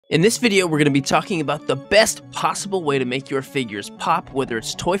In this video, we're going to be talking about the best possible way to make your figures pop, whether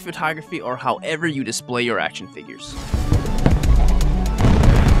it's toy photography or however you display your action figures.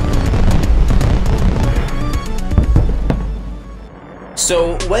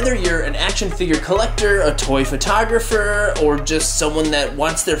 So whether you're an action figure collector, a toy photographer, or just someone that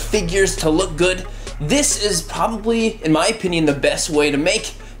wants their figures to look good, this is probably, in my opinion, the best way to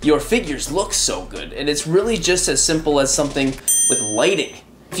make your figures look so good. And it's really just as simple as something with lighting.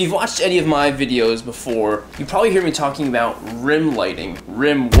 If you've watched any of my videos before, you probably hear me talking about rim lighting.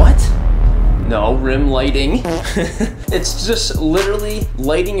 Rim what? No, rim lighting. It's just literally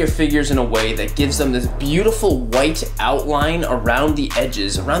lighting your figures in a way that gives them this beautiful white outline around the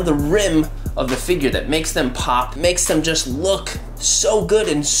edges, around the rim of the figure that makes them pop, makes them just look so good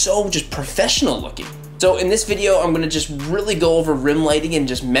and so just professional looking. So in this video, I'm gonna just really go over rim lighting and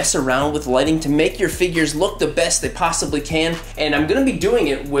just mess around with lighting to make your figures look the best they possibly can. And I'm gonna be doing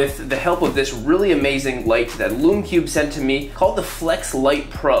it with the help of this really amazing light that Lume Cube sent to me called the Flex Light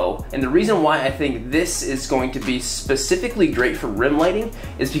Pro. And the reason why I think this is going to be specifically great for rim lighting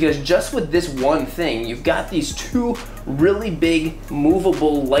is because just with this one thing, you've got these two really big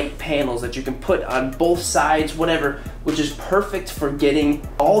movable light panels that you can put on both sides, whatever, which is perfect for getting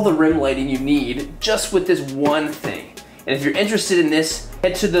all the rim lighting you need just with this one thing. And if you're interested in this,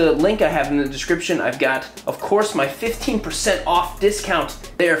 head to the link I have in the description. I've got, of course, my 15% off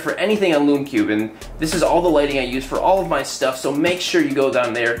discount there for anything on Lume Cube. And this is all the lighting I use for all of my stuff, so make sure you go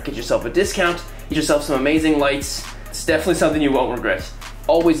down there, get yourself a discount, get yourself some amazing lights. It's definitely something you won't regret.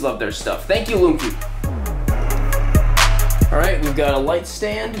 Always love their stuff. Thank you, Lume Cube. All right, we've got a light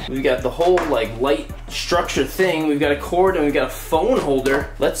stand. We've got the whole like light structure thing. We've got a cord and we've got a phone holder.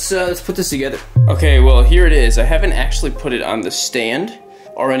 Let's put this together. Okay, well here it is. I haven't actually put it on the stand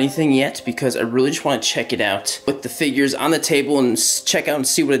or anything yet because I really just want to check it out with the figures on the table and check out and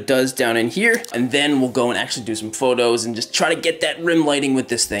see what it does down in here. And then we'll go and actually do some photos and just try to get that rim lighting with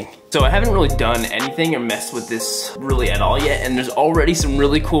this thing. So I haven't really done anything or messed with this really at all yet, and there's already some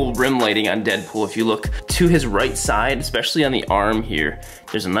really cool rim lighting on Deadpool. If you look to his right side, especially on the arm here,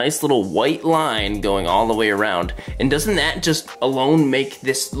 there's a nice little white line going all the way around. And doesn't that just alone make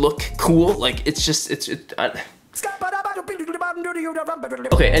this look cool? Like it's just,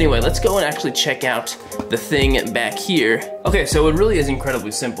 Okay, anyway, let's go and actually check out the thing back here. Okay, so it really is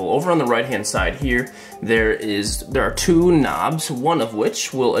incredibly simple. Over on the right-hand side here, there are two knobs, one of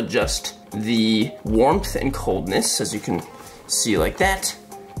which will adjust the warmth and coldness, as you can see like that,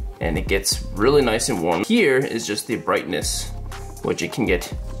 and it gets really nice and warm. Here is just the brightness, which it can get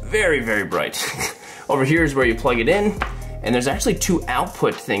very, very bright. Over here is where you plug it in. And there's actually two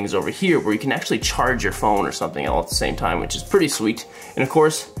output things over here where you can actually charge your phone or something all at the same time, which is pretty sweet. And of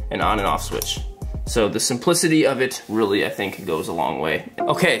course, an on and off switch. So the simplicity of it really, I think, goes a long way.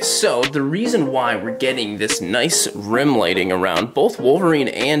 Okay, so the reason why we're getting this nice rim lighting around both Wolverine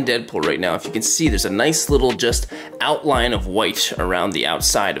and Deadpool right now, if you can see, there's a nice little just outline of white around the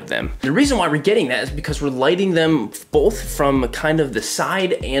outside of them. The reason why we're getting that is because we're lighting them both from kind of the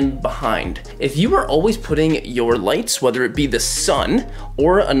side and behind. If you are always putting your lights, whether it be the sun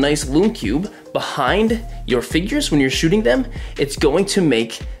or a nice Lume Cube, behind your figures when you're shooting them, it's going to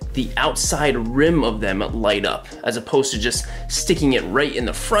make the outside rim of them light up, as opposed to just sticking it right in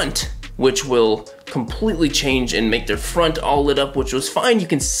the front, which will completely change and make their front all lit up, which was fine, you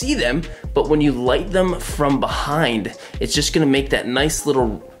can see them, but when you light them from behind, it's just gonna make that nice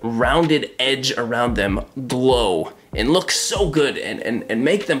little rounded edge around them glow and look so good and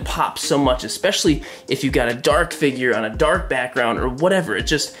make them pop so much, especially if you've got a dark figure on a dark background or whatever. It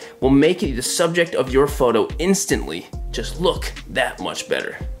just will make it the subject of your photo instantly just look that much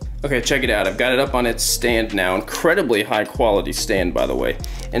better. Okay, check it out. I've got it up on its stand now. Incredibly high quality stand, by the way.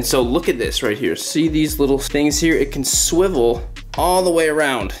 And so look at this right here. See these little things here? It can swivel all the way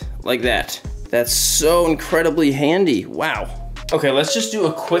around like that. That's so incredibly handy. Wow. Okay, let's just do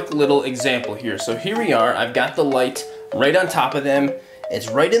a quick little example here. So here we are. I've got the light right on top of them.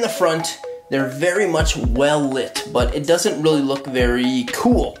 It's right in the front. They're very much well lit, but it doesn't really look very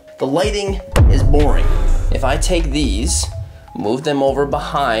cool. The lighting is boring. If I take these, move them over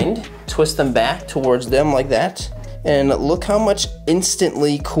behind, twist them back towards them like that, and look how much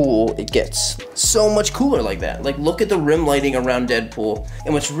instantly cool it gets. So much cooler like that. Like, look at the rim lighting around Deadpool.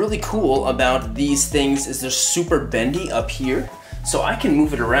 And what's really cool about these things is they're super bendy up here, so I can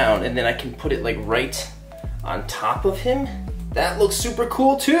move it around and then I can put it like right on top of him. That looks super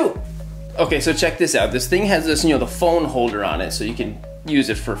cool too. Okay, so check this out. This thing has this, the phone holder on it, so you can use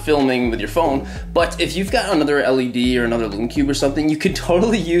it for filming with your phone, but if you've got another LED or another Lume Cube or something, you could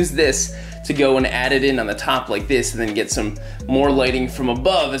totally use this to go and add it in on the top like this, and then get some more lighting from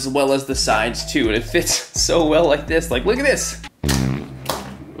above as well as the sides too, and it fits so well like this. Like, look at this.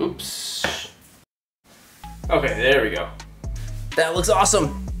 Oops. Okay, there we go. That looks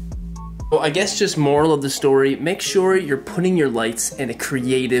awesome. Well, I guess just moral of the story, make sure you're putting your lights in a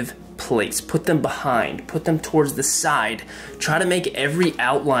creative place. Put them behind, put them towards the side. Try to make every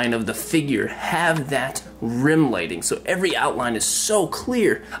outline of the figure have that rim lighting, so every outline is so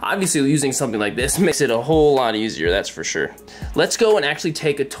clear. Obviously, using something like this makes it a whole lot easier, that's for sure. Let's go and actually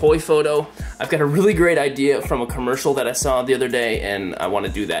take a toy photo. I've got a really great idea from a commercial that I saw the other day, and I want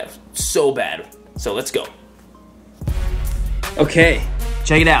to do that so bad. So let's go. Okay,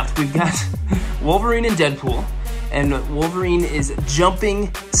 check it out. We've got Wolverine and Deadpool, and Wolverine is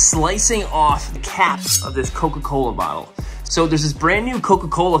jumping, slicing off the cap of this Coca-Cola bottle. So there's this brand new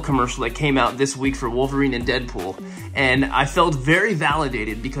Coca-Cola commercial that came out this week for Wolverine and Deadpool, and I felt very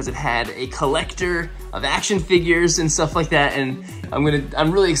validated because it had a collector of action figures and stuff like that, and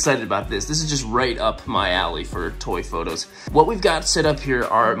I'm really excited about this. This is just right up my alley for toy photos. What we've got set up here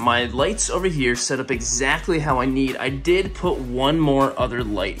are my lights over here set up exactly how I need. I did put one more other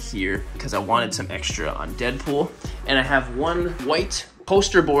light here because I wanted some extra on Deadpool, and I have one white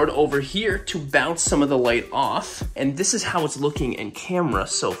poster board over here to bounce some of the light off, and this is how it's looking in camera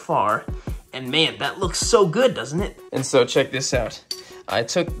so far, and man, that looks so good, doesn't it? And so check this out. I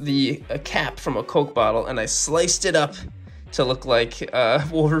took a cap from a Coke bottle and I sliced it up to look like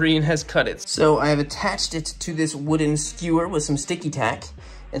Wolverine has cut it. So I have attached it to this wooden skewer with some sticky tack,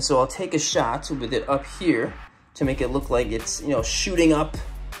 and so I'll take a shot with it up here to make it look like it's, you know, shooting up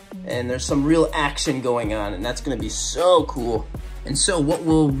and there's some real action going on, and that's gonna be so cool. And so what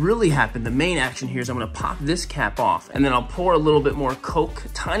will really happen, the main action here, is I'm gonna pop this cap off, and then I'll pour a little bit more Coke, a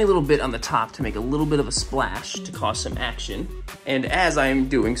tiny little bit on the top to make a little bit of a splash to cause some action. And as I'm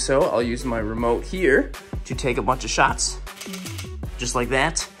doing so, I'll use my remote here to take a bunch of shots, just like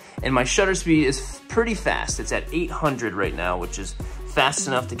that. And my shutter speed is pretty fast. It's at 800 right now, which is fast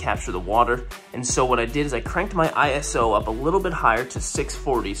enough to capture the water. And so what I did is I cranked my ISO up a little bit higher to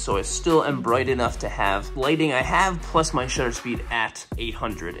 640, so I still am bright enough to have lighting I have, plus my shutter speed at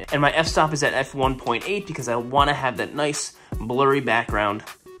 800. And my f-stop is at f1.8 because I want to have that nice blurry background.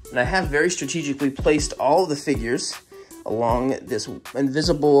 And I have very strategically placed all of the figures along this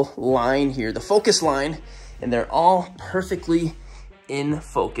invisible line here, the focus line, and they're all perfectly in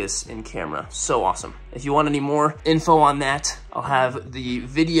focus in camera. So awesome. If you want any more info on that, I'll have the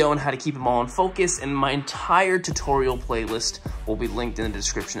video on how to keep them all in focus, and my entire tutorial playlist will be linked in the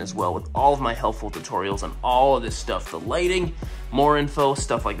description as well, with all of my helpful tutorials on all of this stuff, the lighting, more info,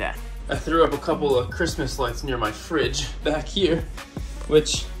 stuff like that. I threw up a couple of Christmas lights near my fridge back here,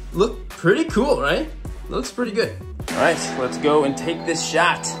 which look pretty cool, right? Looks pretty good. All right, let's go and take this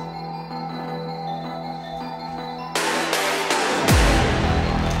shot.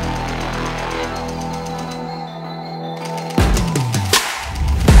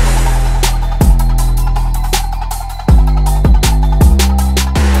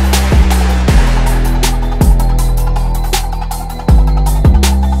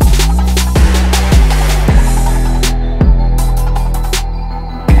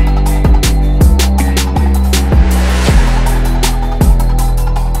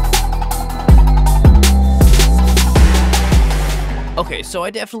 Okay, so I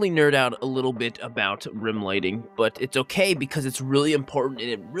definitely nerd out a little bit about rim lighting, but it's okay because it's really important and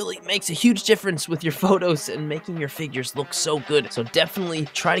it really makes a huge difference with your photos and making your figures look so good. So definitely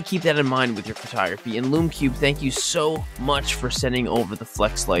try to keep that in mind with your photography. And Lume Cube, thank you so much for sending over the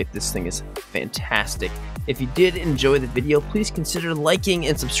flex light. This thing is fantastic. If you did enjoy the video, please consider liking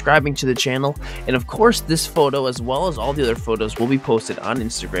and subscribing to the channel. And of course, this photo, as well as all the other photos, will be posted on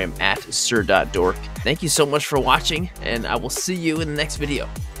Instagram at Sirdork. Thank you so much for watching, and I will see you in the next video.